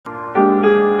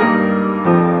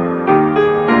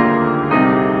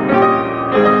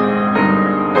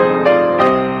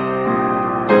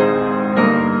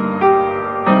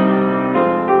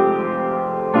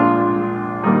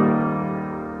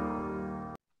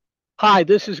Hi,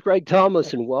 this is Greg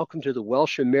Thomas, and welcome to the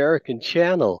Welsh American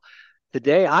channel.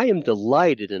 Today, I am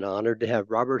delighted and honored to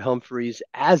have Robert Humphries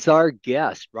as our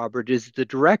guest. Robert is the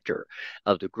director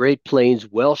of the Great Plains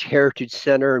Welsh Heritage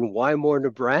Center in Wymore,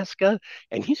 Nebraska,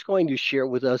 and he's going to share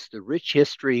with us the rich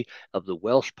history of the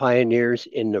Welsh pioneers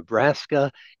in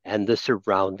Nebraska and the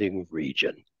surrounding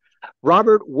region.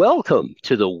 Robert, welcome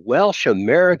to the Welsh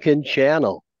American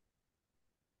channel.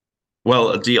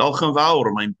 Wel, diolch yn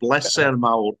fawr. Mae'n bleser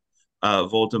mawr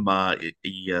fod yma i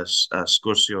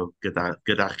sgwrsio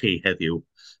gyda chi heddiw.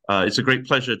 It's a great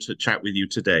pleasure to chat with you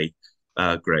today,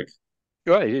 Greg.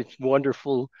 Right. It's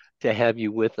wonderful to have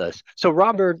you with us. So,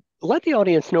 Robert, let the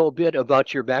audience know a bit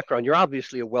about your background. You're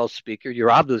obviously a Welsh speaker.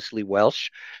 You're obviously Welsh,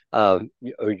 or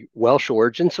Welsh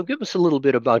origin. So, give us a little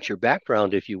bit about your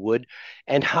background, if you would,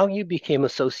 and how you became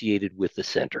associated with the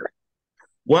center.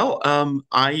 Well, I'm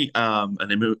an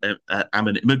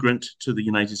immigrant to the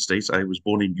United States. I was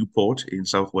born in Newport in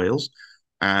South Wales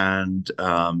and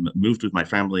moved with my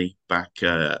family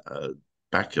actually,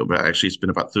 it's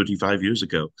been about 35 years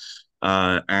ago,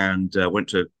 and went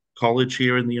to college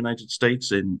here in the United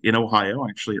States in Ohio,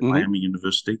 actually at Hmm. Miami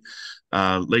University.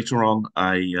 Later on,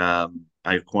 I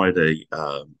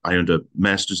earned a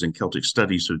master's in Celtic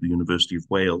Studies through the University of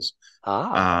Wales.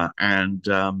 Ah, And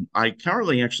I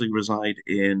currently actually reside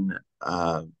in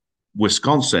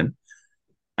Wisconsin.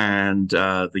 And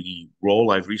the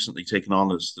role I've recently taken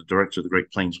on as the director of the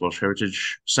Great Plains Welsh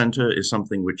Heritage Center is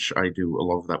something which I do a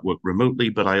lot of that work remotely,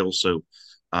 but I also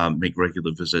make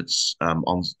regular visits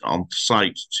on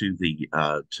site to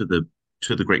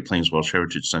the Great Plains Welsh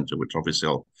Heritage Center, which obviously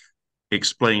I'll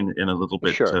explain in a little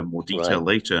bit sure. more detail Right.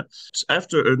 later.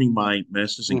 After earning my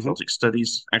master's in Hmm. Celtic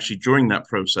Studies, actually during that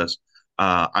process,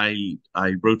 I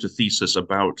wrote a thesis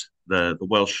about the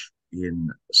Welsh in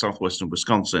southwestern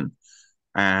Wisconsin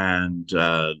and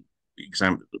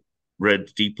read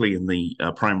deeply in the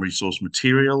primary source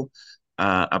material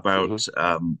Hmm. about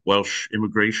Welsh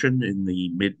immigration in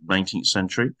the mid 19th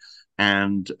century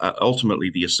and ultimately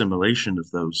the assimilation of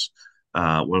those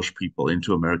Welsh people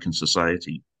into American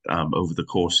society over the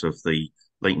course of the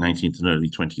late 19th and early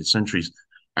 20th centuries.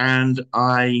 And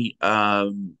I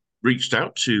reached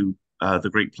out to the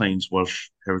Great Plains Welsh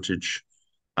Heritage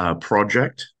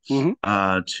Project Hmm.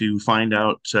 to find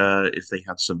out if they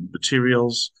had some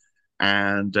materials.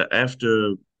 And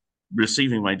after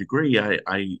receiving my degree,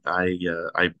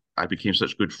 I became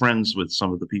such good friends with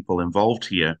some of the people involved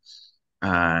here,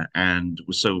 and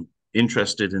was so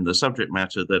interested in the subject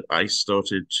matter that I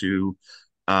started to,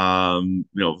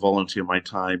 volunteer my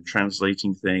time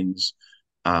translating things.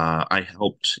 I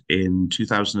helped in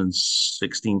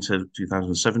 2016 to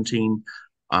 2017.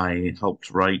 I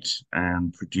helped write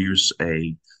and produce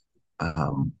a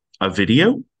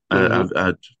video, Hmm.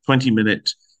 a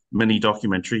 20-minute mini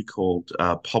documentary called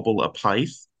Pobl y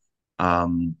Paith,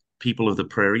 People of the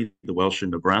Prairie, the Welsh in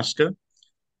Nebraska.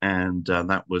 And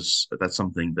that's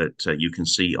something that you can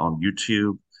see on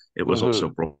YouTube. It was also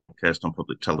Hmm. broadcast on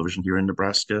public television here in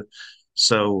Nebraska.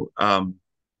 So,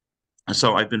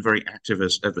 so I've been very active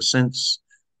ever since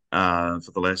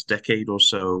for the last decade or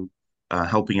so,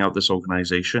 helping out this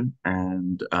organization.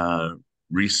 And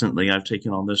recently, I've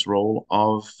taken on this role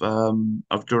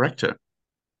of director.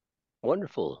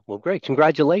 Wonderful. Well, great.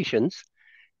 Congratulations.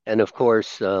 And of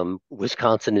course,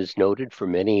 Wisconsin is noted for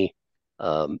many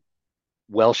um,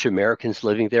 Welsh Americans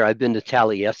living there. I've been to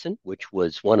Taliesin, which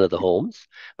was one of the homes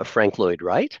of Frank Lloyd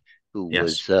Wright, who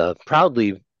Yes. was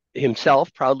proudly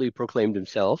proclaimed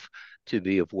himself to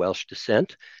be of Welsh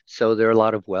descent. So there are a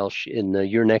lot of Welsh in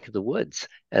your neck of the woods,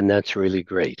 and that's really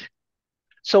great.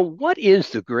 So, what is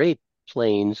the Great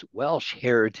Plains Welsh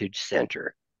Heritage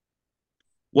Center?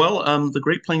 Well, the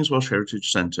Great Plains Welsh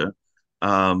Heritage Center,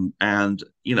 and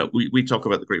we talk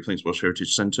about the Great Plains Welsh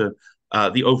Heritage Center.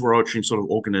 The overarching sort of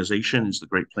organization is the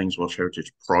Great Plains Welsh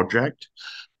Heritage Project,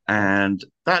 and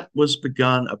that was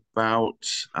begun about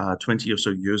 20 or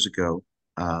so years ago.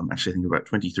 Actually, I think about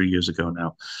 23 years ago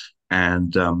now,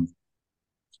 and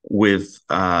with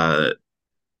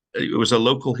it was a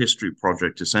local history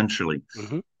project essentially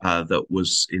Hmm. that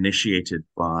was initiated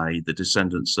by the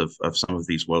descendants of some of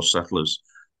these Welsh settlers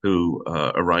who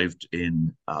arrived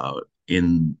in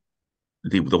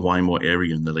the Wymore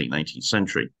area in the late 19th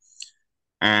century.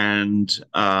 And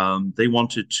they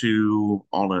wanted to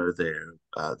honor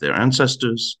their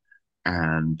ancestors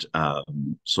and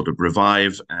sort of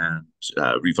revive and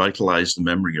revitalize the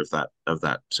memory of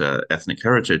that ethnic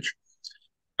heritage.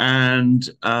 And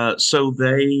so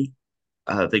they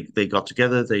got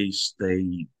together. They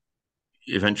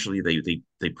eventually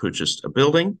they purchased a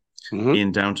building Hmm.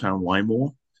 in downtown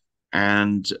Wymore,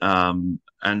 and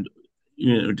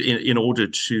in order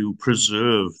to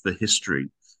preserve the history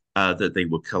that they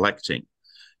were collecting.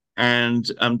 And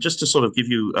just to sort of give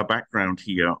you a background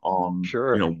here on,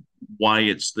 Sure. why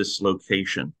it's this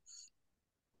location.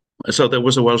 So there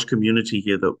was a Welsh community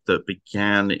here that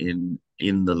began in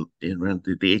around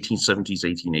the 1870s,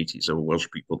 1880s. There were Welsh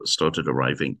people that started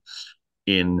arriving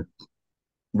in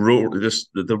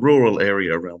the rural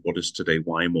area around what is today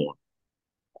Wymore.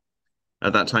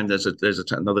 At that time,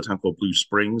 another town called Blue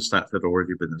Springs that had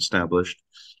already been established,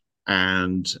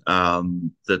 and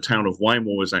the town of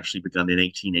Wymore was actually begun in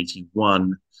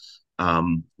 1881,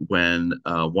 when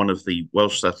one of the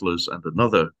Welsh settlers and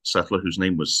another settler whose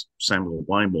name was Samuel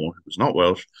Wymore, who was not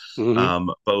Welsh, Hmm.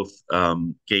 both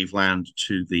gave land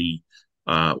to the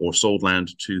or sold land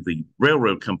to the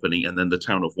railroad company, and then the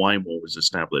town of Wymore was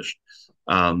established.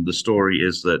 The story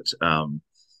is that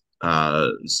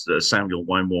Samuel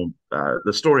Wymore.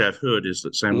 The story I've heard is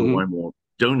that Samuel Hmm. Wymore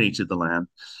donated the land,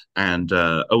 and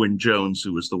Owen Jones,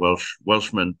 who was the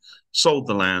Welshman, sold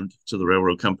the land to the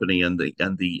railroad company, and the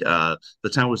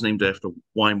town was named after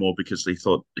Wymore because they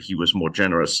thought he was more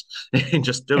generous in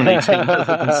just donating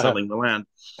rather than selling the land.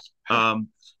 Um,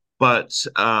 but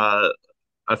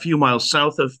a few miles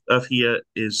south of here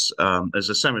is a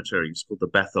cemetery. It's called the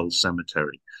Bethel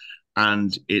Cemetery,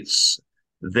 and it's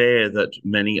there that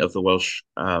many of the Welsh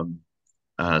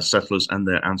settlers and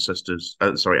their ancestors,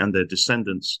 and their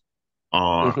descendants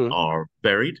Hmm. are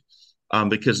buried,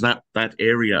 because that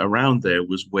area around there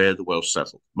was where the Welsh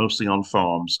settled, mostly on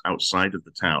farms outside of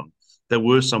the town. There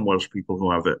were some Welsh people,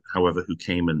 however, who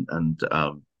came and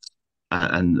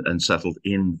settled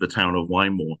in the town of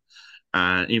Wymore.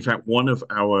 In fact, one of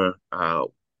our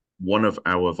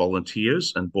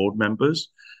volunteers and board members,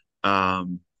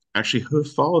 um, actually, her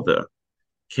father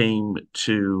came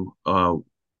to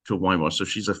Wymore, so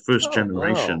she's a first Oh,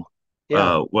 generation wow.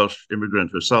 Yeah. Welsh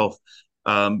immigrant herself.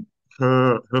 Um,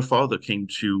 her father came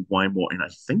to Wymore in, I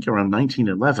think, around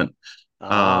 1911.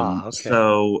 Ah,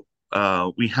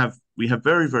 okay. We have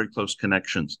very, very close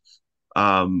connections.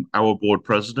 Our board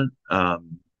president,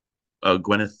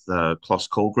 Gwyneth Clos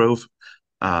Colgrove,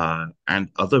 and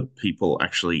other people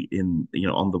actually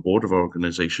on the board of our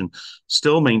organization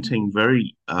still maintain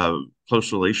very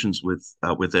close relations with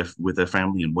their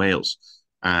family in Wales,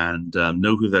 and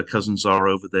know who their cousins are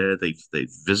over there.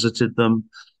 They've visited them,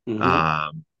 Hmm.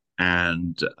 um,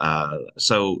 and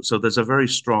so there are very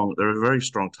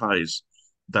strong ties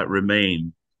that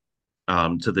remain,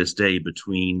 to this day,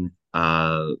 between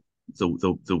the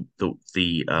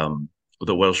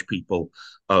Welsh people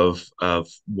of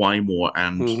Wymore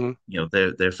and Hmm.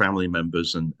 their family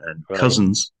members and Right.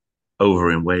 cousins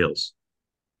over in Wales.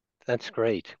 That's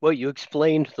great. Well, you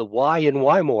explained the why and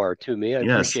why more to me. I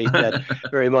Yes. appreciate that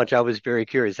very much. I was very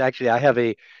curious. Actually, I have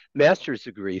a master's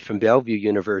degree from Bellevue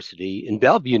University in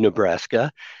Bellevue,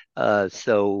 Nebraska.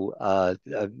 So a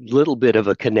little bit of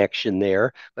a connection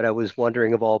there, but I was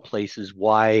wondering of all places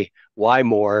why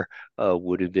more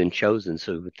would have been chosen.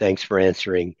 So thanks for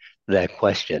answering that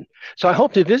question. So I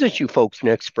hope to visit you folks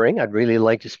next spring. I'd really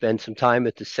like to spend some time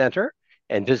at the center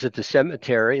and visit the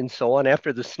cemetery and so on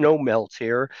after the snow melts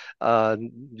here. uh,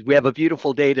 we have a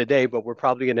beautiful day today, but we're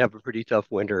probably going to have a pretty tough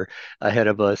winter ahead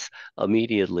of us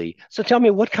immediately. So tell me,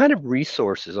 what kind of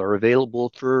resources are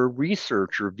available for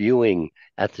research or viewing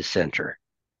at the center?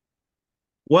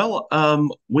 Well,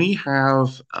 we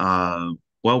have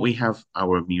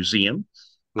our museum.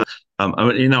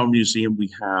 In our museum,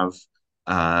 we have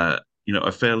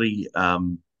a fairly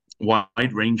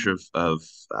wide range of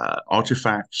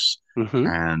artifacts Hmm.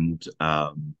 and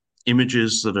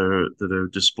images that are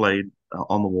displayed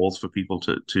on the walls for people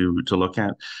to look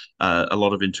at. A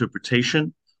lot of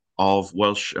interpretation of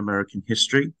Welsh American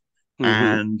history, Hmm.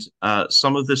 and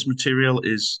some of this material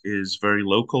is very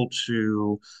local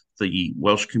to the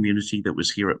Welsh community that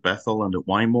was here at Bethel and at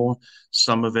Wymore.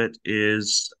 Some of it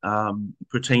is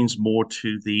pertains more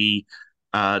to the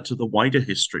wider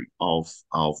history of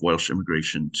Welsh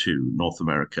immigration to North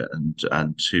America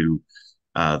and to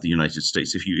the United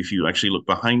States. If you actually look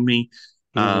behind me,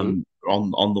 Hmm.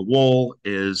 on the wall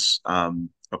is a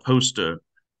poster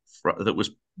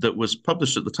that was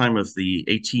published at the time of the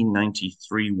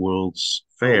 1893 World's Oh,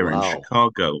 Fair in wow.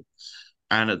 Chicago,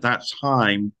 and at that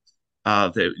time,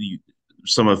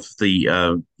 some of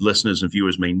the listeners and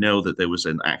viewers may know that there was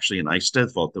actually an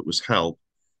Eisteddfod that was held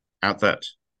at that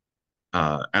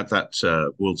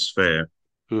World's Fair,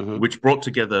 Hmm. which brought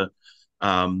together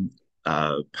um,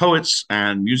 poets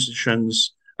and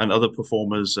musicians and other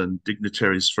performers and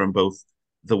dignitaries from both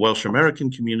the Welsh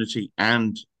American community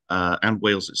and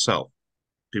Wales itself.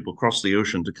 People crossed the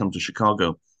ocean to come to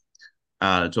Chicago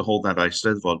to hold that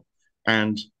Eisteddfod,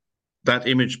 and that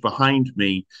image behind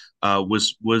me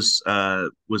was a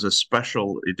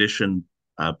special edition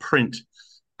print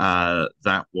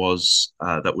that was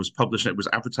published. It was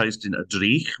advertised in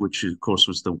Adrich, which of course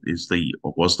was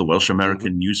the Welsh Hmm.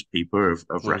 American newspaper of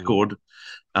Hmm. record,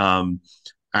 um,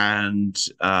 and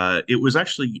it was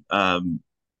actually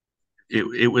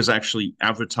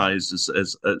advertised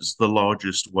as the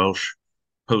largest Welsh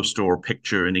poster or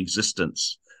picture in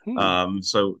existence. Hmm.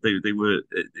 So they were.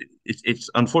 It's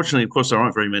unfortunately, of course, there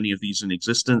aren't very many of these in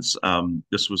existence.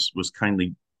 This was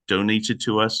kindly donated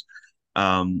to us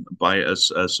by a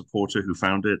supporter who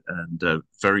found it and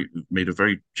very made a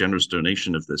very generous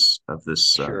donation of this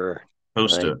Sure. Right.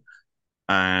 poster.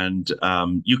 And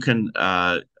you can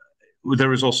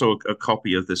there is also a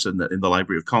copy of this in the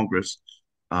Library of Congress,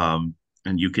 um,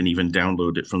 and you can even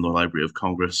download it from the Library of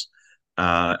Congress.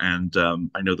 And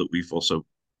I know that we've also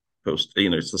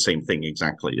posted, it's the same thing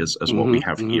exactly as what we Hmm.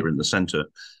 have Hmm. here in the center.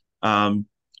 Um,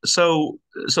 so,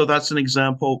 so that's an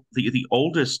example. The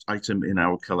oldest item in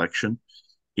our collection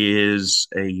is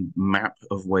a map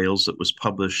of Wales that was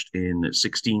published in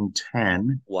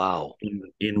 1610 Wow.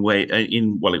 it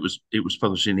was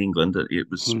published in England. It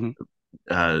was Hmm.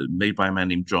 made by a man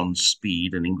named John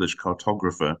Speed, an English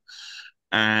cartographer,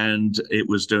 and it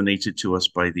was donated to us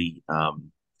by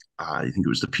I think it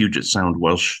was the Puget Sound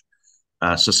Welsh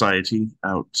Society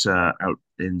out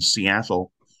in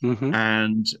Seattle, Hmm.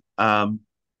 and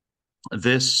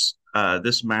this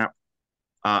map.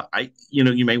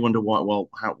 You may wonder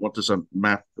what does a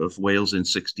map of Wales in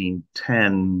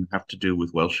 1610 have to do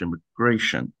with Welsh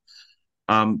immigration?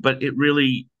 But it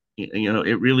really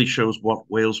shows what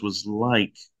Wales was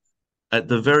like at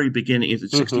the very beginning. It's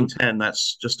Hmm. 1610.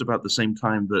 That's just about the same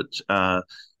time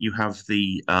that you have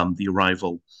the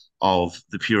arrival of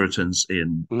the Puritans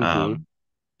Hmm.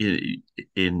 in,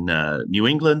 in New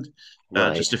England.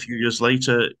 Right. Just a few years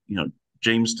later,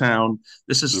 Jamestown.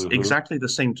 This is Hmm. exactly the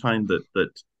same time that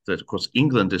of course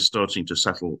England is starting to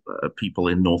settle people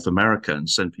in North America and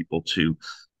send people to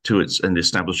its and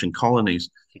establishing colonies.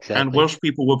 And Exactly. Welsh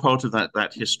people were part of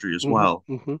that history as Hmm. well.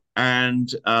 Hmm.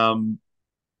 And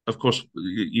of course,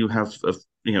 you have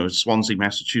Swansea,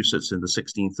 Massachusetts in the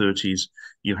 1630s.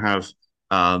 You have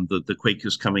the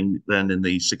Quakers coming then in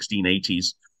the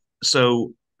 1680s.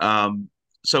 So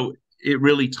so it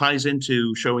really ties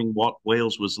into showing what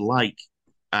Wales was like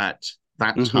at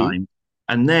that Hmm. time,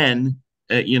 and then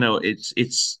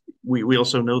we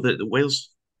also know that Wales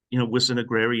was an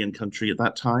agrarian country at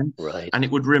that time, Right. and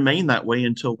it would remain that way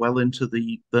until well into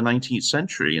the 19th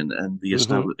century, and Hmm. and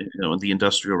the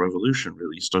Industrial Revolution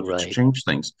really started to Right. change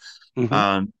things. Hmm.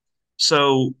 Um,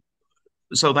 so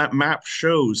so that map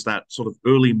shows that sort of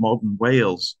early modern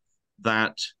Wales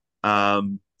that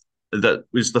um, that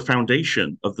is the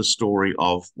foundation of the story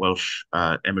of Welsh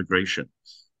emigration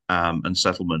and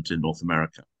settlement in North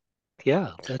America.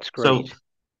 Yeah, that's So great.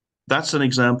 that's an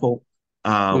example.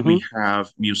 Hmm. We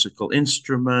have musical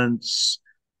instruments.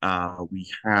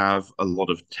 We have a lot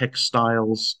of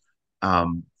textiles.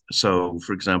 So,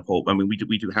 for example, I mean, we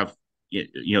do have,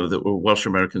 the Welsh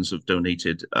Americans have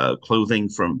donated clothing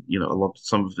from, a lot.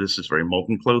 Some of this is very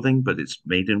modern clothing, but it's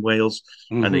made in Wales,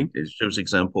 and Hmm. it shows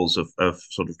examples of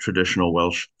sort of traditional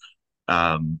Welsh,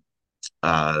 um,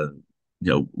 uh,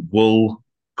 wool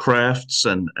crafts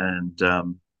and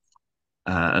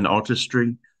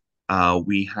artistry.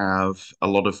 We have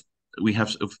we have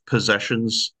sort of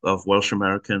possessions of Welsh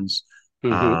Americans.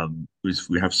 Hmm.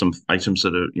 We have some items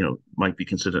that are might be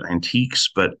considered antiques,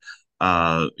 but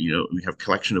we have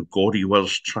collection of gaudy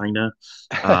Welsh china,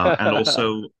 and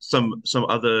also some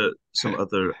other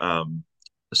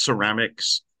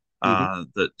ceramics Hmm.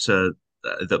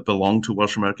 that belong to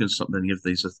Welsh Americans. So many of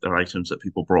these are items that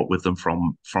people brought with them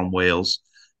from Wales,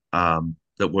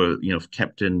 that were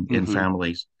kept in Hmm.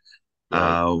 families.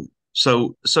 Right.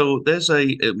 So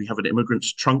we have an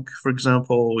immigrant's trunk, for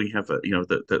example. We have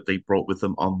that they brought with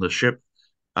them on the ship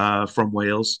from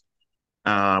Wales.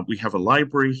 We have a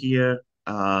library here,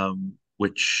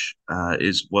 which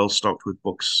is well stocked with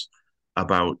books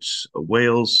about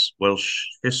Wales, Welsh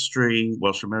history,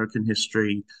 Welsh American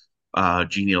history,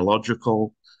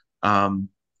 genealogical um,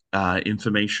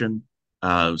 information.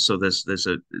 So there's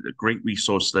a great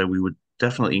resource there. We would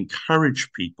definitely encourage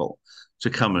people to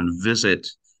come and visit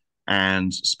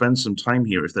and spend some time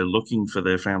here if they're looking for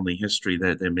their family history.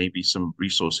 There may be some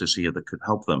resources here that could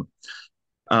help them.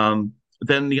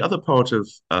 Then the other part of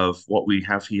what we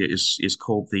have here is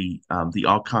called the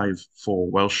Archive for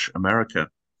Welsh America,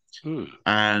 Mm.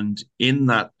 and in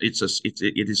that it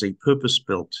is a purpose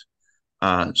built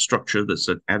structure that's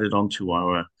added onto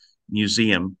our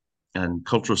museum and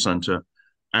cultural center,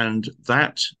 and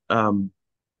that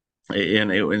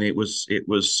and it was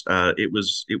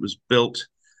built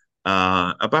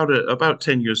about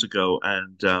 10 years ago,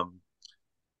 and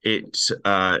it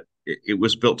it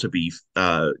was built to be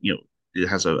it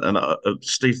has a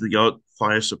state of the art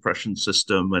fire suppression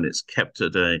system, and it's kept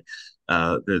at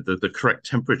the correct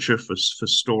temperature for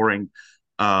storing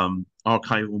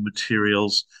archival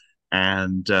materials,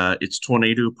 and it's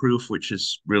tornado proof, which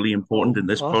is really important Oh, in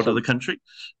this part of the awesome. country.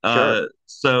 Sure.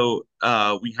 So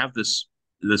we have this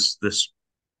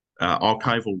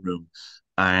archival room,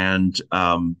 and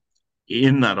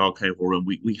in that archival room,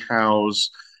 we house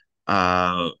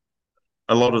uh,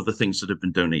 a lot of the things that have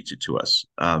been donated to us.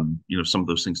 Some of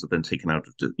those things have been taken out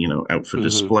out for Hmm.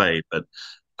 display, but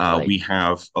Right. we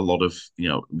have a lot of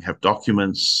we have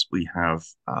documents, we have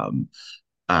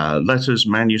letters,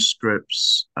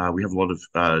 manuscripts, we have a lot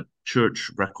of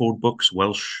church record books,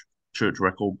 Welsh church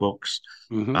record books.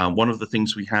 Hmm. One of the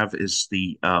things we have is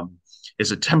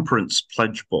a temperance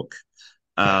pledge book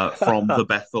from the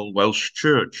Bethel Welsh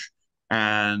Church,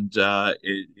 and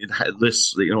it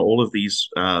lists all of these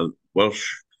Welsh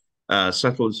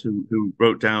settlers who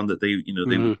wrote down that they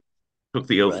Hmm. took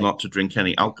the oath Right. not to drink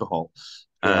any alcohol,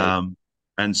 Right. um,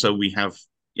 and so we have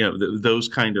those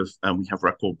kind of we have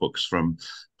record books from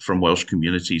Welsh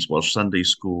communities, Welsh Sunday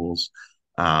schools,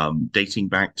 dating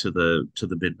back to the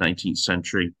mid 19th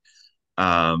century.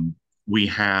 Um, we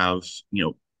have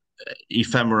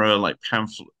ephemera like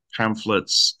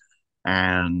pamphlets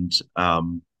and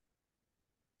um,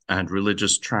 and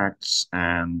religious tracts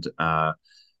and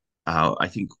I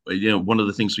think one of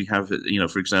the things we have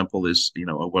for example is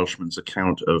a Welshman's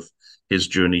account of his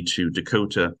journey to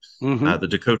Dakota, Hmm. the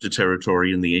Dakota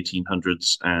Territory in the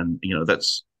 1800s, and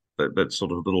that's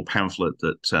sort of a little pamphlet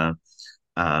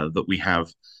that we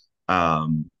have.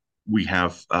 Um, we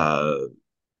have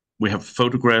we have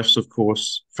photographs, of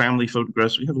course, family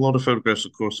photographs. We have a lot of photographs,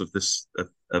 of course, of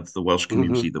the Welsh Hmm.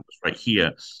 community that was right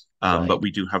here, but Right.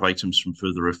 we do have items from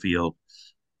further afield,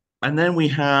 and then we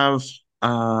have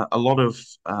a lot of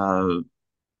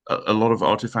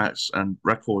artifacts and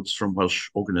records from Welsh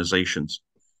organisations.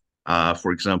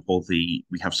 For example, the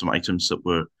we have some items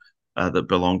that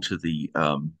belong to the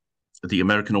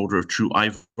American Order of True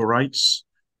Ivorites,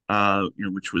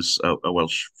 which was a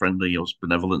Welsh friendly or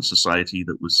benevolent society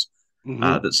Hmm.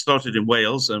 that started in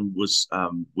Wales and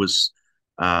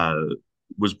uh,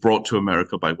 was brought to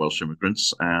America by Welsh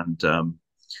immigrants, and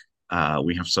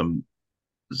we have some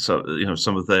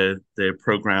of their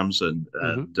programs Hmm.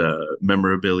 and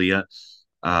memorabilia,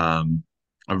 um,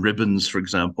 ribbons, for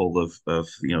example, of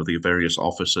the various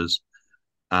officers.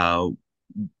 Uh,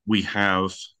 we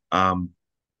have um,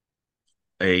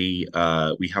 we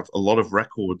have a lot of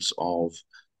records of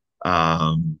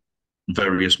um,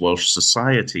 various Welsh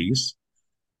societies.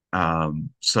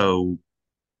 So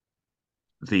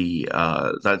the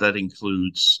that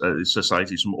includes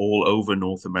societies from all over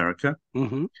North America,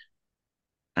 Hmm.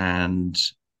 and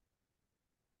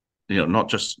not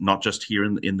just here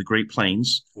in the Great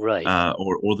Plains Right.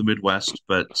 or the Midwest,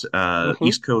 but Hmm.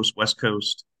 East Coast, West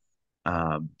Coast.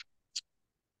 Um,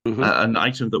 Hmm. an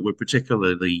item that we're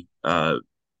particularly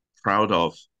proud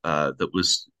of that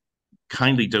was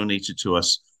kindly donated to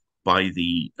us by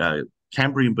the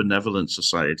Cambrian Benevolent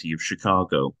Society of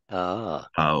Chicago Ah.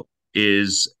 uh,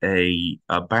 is a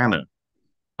banner,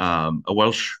 a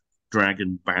Welsh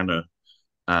dragon banner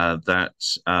that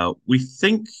we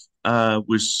think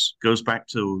was goes back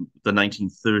to the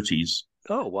 1930s,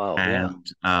 Oh, wow. Yeah.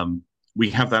 and we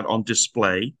have that on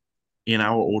display in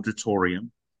our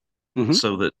auditorium Hmm.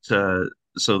 so that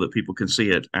people can see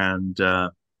it, and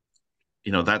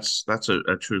that's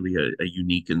a truly a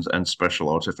unique and special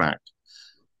artifact.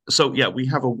 So yeah, we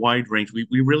have a wide range.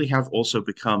 We really have also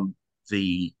become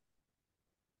the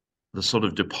the sort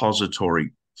of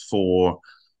depository for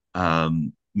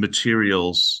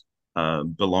materials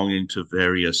belonging to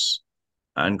various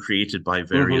and created by Hmm.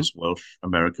 various Welsh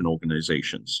American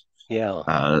organizations. Yeah.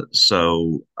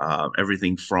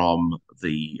 Everything from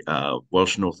the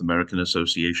Welsh North American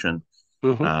Association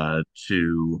Hmm. uh,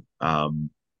 to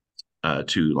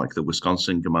to like the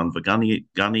Wisconsin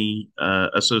Gamanfagani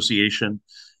Association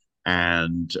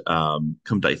and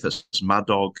Cymdeithas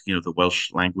Madog, the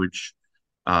Welsh language,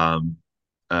 um,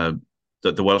 uh,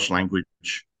 the Welsh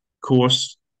language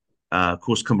course,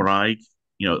 course Cymraeg,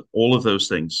 all of those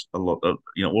things. A lot of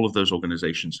all of those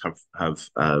organizations have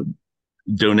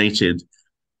donated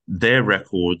their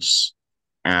records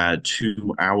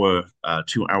to our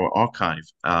archive,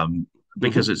 Hmm.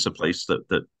 because it's a place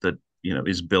that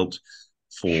is built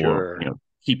for Sure.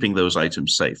 keeping those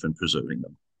items safe and preserving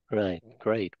them. Right.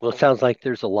 Great. Well, it sounds like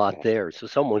there's a lot there. So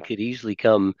someone could easily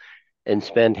come and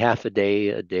spend half a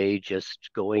day just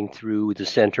going through the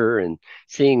center and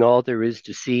seeing all there is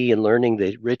to see and learning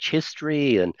the rich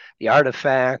history and the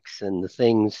artifacts and the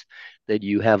things that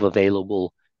you have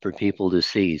available for people to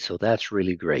see. So that's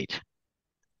really great.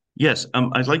 Yes,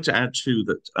 I'd like to add too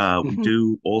that we Hmm.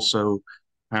 do also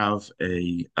have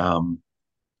a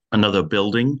another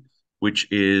building, which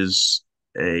is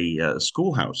a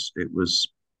schoolhouse. It was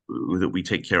that we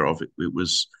take care of.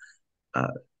 Uh,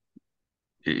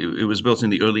 it was built in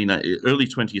the early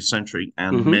 20th century,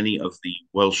 and Hmm. many of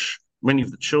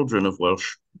the children of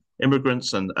Welsh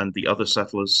immigrants and the other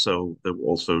settlers. So there were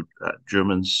also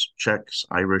Germans, Czechs,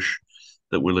 Irish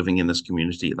that were living in this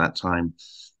community at that time.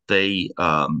 They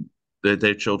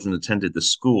their children attended the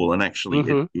school, and actually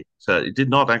Hmm. it did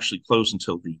not actually close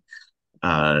until the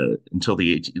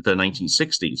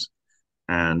 1960s.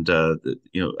 And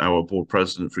our board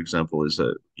president, for example, is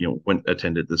went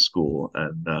attended the school,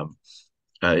 and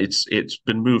it's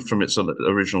been moved from its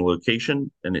original location,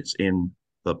 and it's in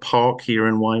the park here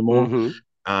in Wymore.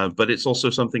 Hmm. But it's also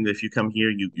something that if you come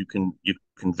here, you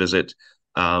can visit.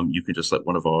 You can just let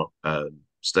one of our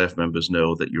staff members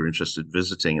know that you're interested in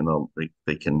visiting, and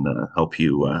they can help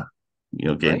you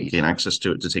gain Right. access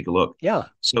to it to take a look. Yeah,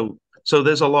 So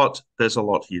there's a lot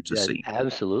here to that see.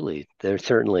 absolutely. There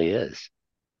certainly is.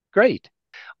 Great.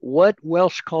 What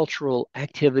Welsh cultural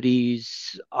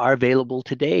activities are available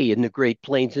today in the Great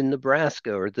Plains in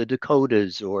Nebraska or the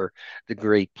Dakotas or the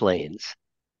Great Plains?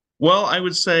 Well, I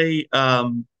would say,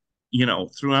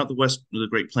 throughout the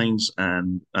Great Plains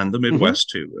and the Hmm. Midwest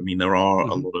too. I mean, there are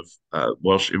a Hmm. lot of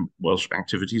Welsh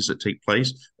activities that take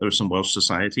place. There are some Welsh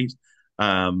societies.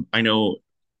 I know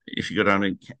if you go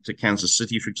down to Kansas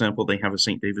City, for example, they have a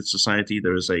St. David's Society.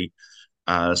 There is a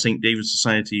St. David's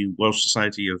Society, Welsh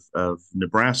Society of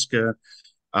Nebraska.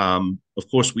 Of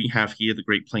course, we have here the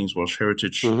Great Plains Welsh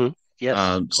Heritage Hmm. Yes,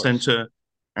 of course. Center,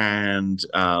 and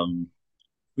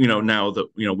now that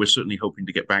we're certainly hoping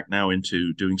to get back now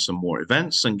into doing some more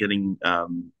events and getting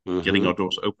Hmm. our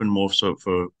doors open more so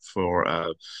for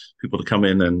people to come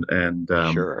in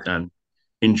Sure. and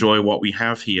enjoy what we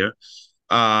have here.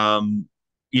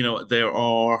 There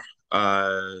are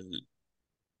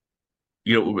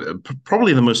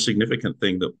probably the most significant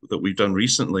thing that we've done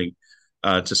recently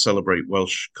to celebrate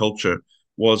Welsh culture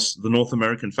was the North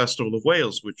American Festival of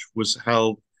Wales, which was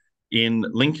held in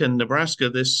Lincoln, Nebraska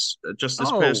this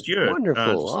Oh, past year,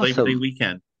 wonderful. just Labor Day Awesome.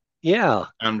 weekend, Yeah.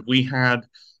 and we had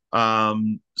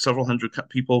several hundred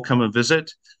people come and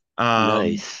visit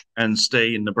Nice. and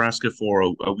stay in Nebraska for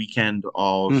a weekend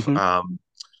of. Hmm.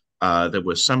 There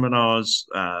were seminars,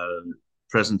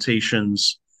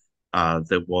 presentations.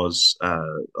 There was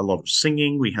a lot of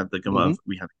singing. Hmm. We had the Gaman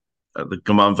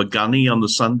Vagani on the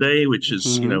Sunday, which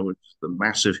is Hmm. the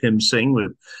massive hymn sing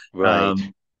with Right.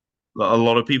 um, a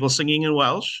lot of people singing in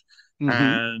Welsh, Hmm.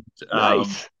 and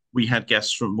Nice. we had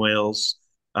guests from Wales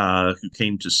who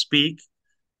came to speak.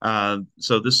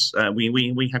 So this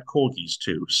we had corgis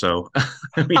too. So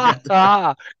we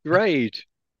had Great.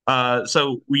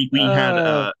 we had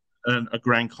Uh, a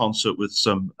grand concert with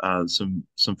some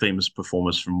famous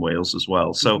performers from Wales as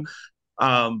well. So mhm.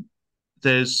 um,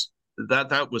 there's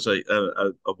that was a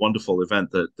wonderful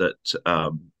event that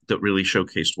really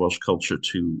showcased Welsh culture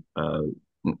to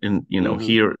Hmm.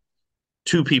 here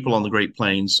to people on the Great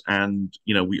Plains, and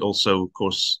we also, of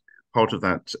course, part of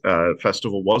that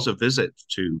festival was a visit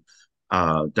to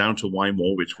down to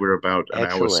Wymore, which we're about an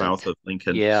hour south Excellent. of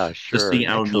Lincoln, Yeah, to sure. see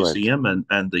our Excellent. museum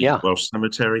and the Yeah. Welsh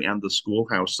Cemetery and the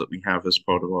schoolhouse that we have as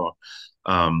part of our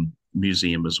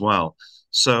museum as well.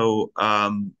 So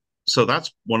so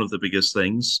that's one of the biggest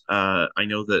things. I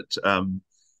know that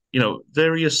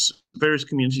various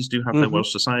communities do have their Hmm.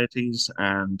 Welsh societies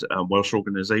and Welsh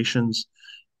organizations.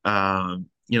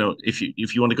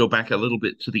 If you want to go back a little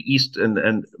bit to the east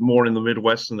and more in the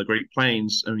Midwest and the Great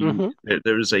Plains, I mean, Hmm.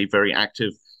 there is a very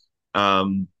active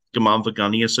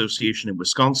Gamanva Association in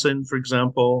Wisconsin, for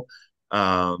example,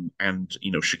 and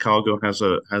Chicago has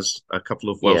a couple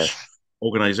of Welsh Yes.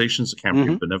 organizations, the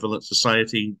Cambrian Hmm. Benevolent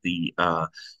Society.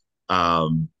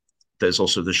 Um, there's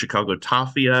also the Chicago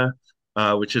Tafia,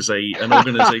 which is a an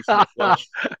organization of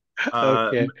uh,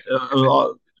 Okay. uh,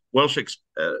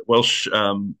 Welsh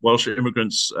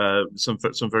immigrants, some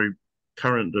very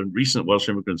current and recent Welsh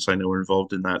immigrants I know are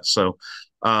involved in that. So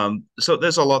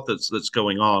there's a lot that's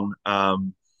going on,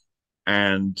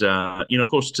 and of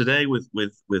course, today with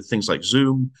things like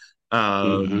Zoom,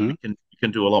 Hmm. we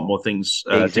can do a lot more things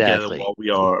together Exactly. while we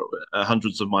are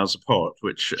hundreds of miles apart,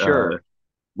 Sure.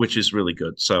 which is really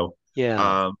good.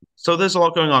 Yeah. So there's a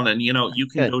lot going on, and you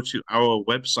can Good. go to our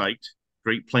website,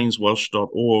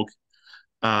 greatplainswelsh.org,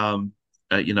 um,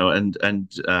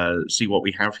 see what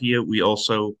we have here. We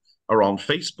also are on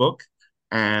Facebook,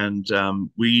 and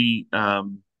we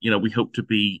hope to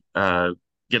be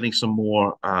getting some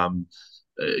more,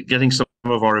 getting some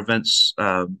of our events,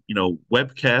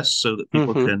 webcasts so that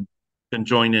people Hmm. can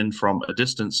join in from a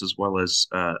distance as well as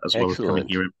coming Excellent.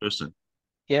 here in person.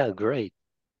 Yeah, great.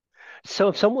 So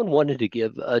if someone wanted to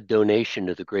give a donation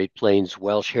to the Great Plains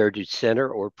Welsh Heritage Center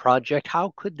or project,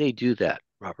 how could they do that,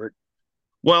 Robert?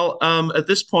 Well, at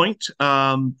this point,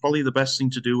 probably the best thing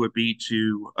to do would be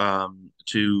to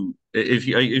if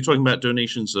you, are you talking about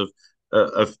donations of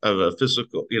a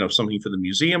physical, something for the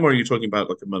museum, or are you talking about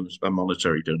like a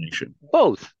monetary donation?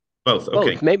 Both. Both. Both.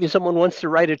 Okay. Maybe someone wants to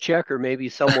write a check, or maybe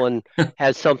someone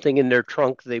has something in their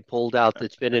trunk they pulled out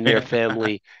that's been in their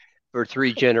family for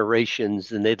three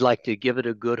generations, and they'd like to give it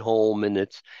a good home, and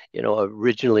it's,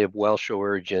 originally of Welsh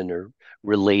origin or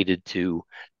related to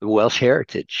the Welsh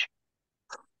heritage.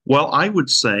 Well, I would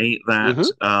say that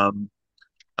Hmm.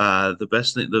 the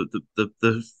best thing,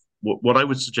 what I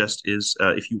would suggest is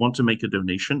if you want to make a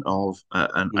donation of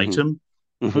an Hmm. item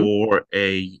Hmm. or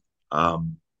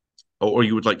um, or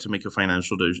you would like to make a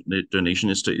financial donation,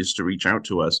 is to reach out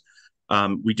to us.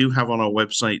 We do have on our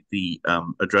website the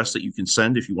address that you can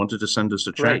send if you wanted to send us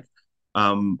a check.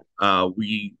 Great.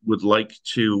 We would like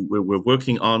to. We're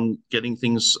working on getting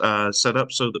things set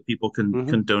up so that people can Hmm.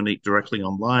 can donate directly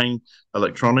online,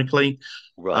 electronically.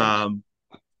 Right. Um,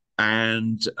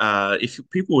 and if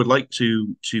people would like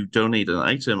to donate an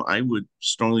item, I would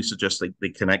strongly suggest they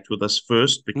connect with us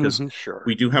first because Hmm. Sure.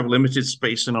 we do have limited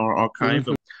space in our archive, Hmm.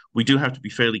 and we do have to be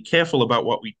fairly careful about Hmm.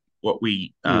 what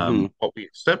we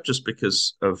accept, just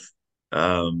because of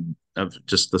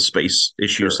just the space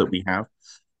issues that Sure. we have.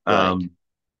 Right. Um,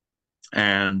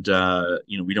 and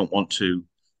we don't want to.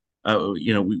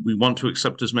 We want to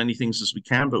accept as many things as we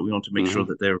can, but we want to make sure Hmm.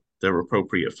 that they're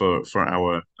appropriate for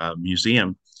our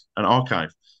museum and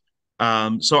archive.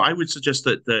 So I would suggest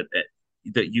that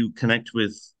you connect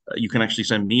with. You can actually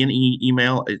send me an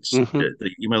email. It's Hmm.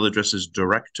 the email address is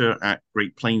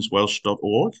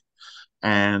director@greatplainswelsh.org,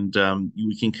 and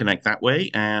we can connect that way.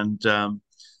 And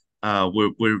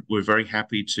we're very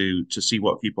happy to see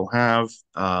what people have,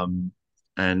 and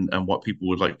what people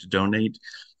would like to donate,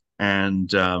 and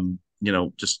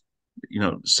just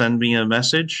send me a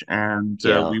message, and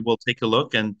Yeah. we will take a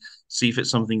look and see if it's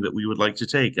something that we would like to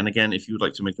take. And again, if you would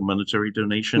like to make a monetary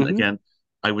donation, Hmm. again,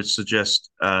 I would suggest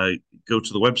go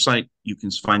to the website. You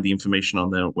can find the information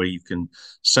on there where you can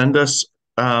send us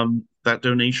that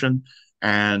donation,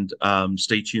 and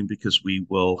stay tuned because we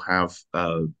will have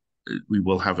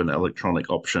an electronic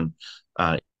option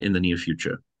in the near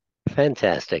future.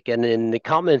 Fantastic. And in the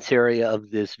comments area of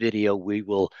this video, we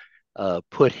will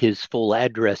put his full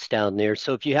address down there.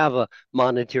 So if you have a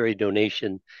monetary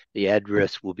donation, the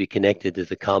address will be connected to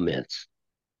the comments.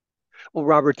 Well,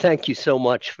 Robert, thank you so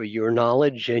much for your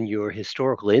knowledge and your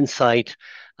historical insight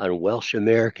on Welsh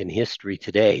American history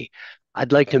today.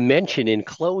 I'd like to mention in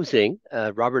closing,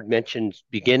 Robert mentioned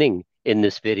beginning in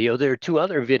this video, there are two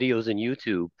other videos on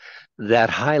YouTube that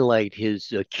highlight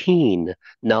his keen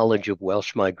knowledge of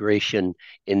Welsh migration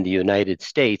in the United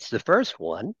States. The first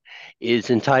one is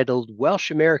entitled Welsh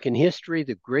American History,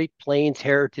 the Great Plains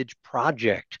Heritage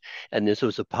Project. And this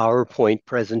was a PowerPoint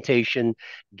presentation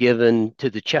given to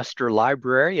the Chester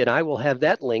Library, and I will have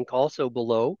that link also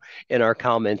below in our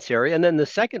comments area. And then the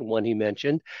second one he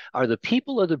mentioned are the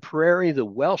people of the prairie, the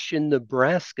Welsh in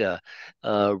Nebraska.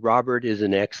 Robert is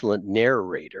an excellent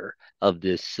narrator of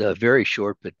this very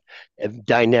short but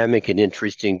dynamic and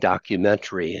interesting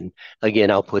documentary. And again,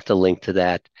 I'll put the link to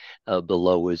that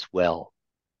below as well.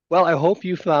 Well, I hope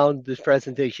you found this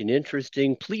presentation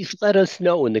interesting. Please let us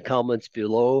know in the comments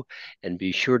below and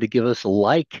be sure to give us a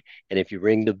like. And if you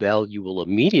ring the bell, you will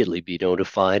immediately be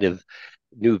notified of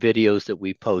new videos that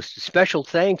we post. Special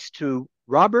thanks to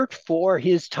Robert for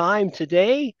his time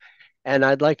today. And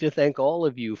I'd like to thank all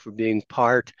of you for being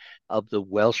part of the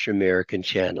Welsh American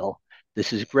channel.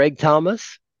 This is Greg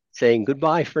Thomas saying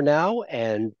goodbye for now,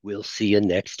 and we'll see you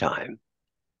next time.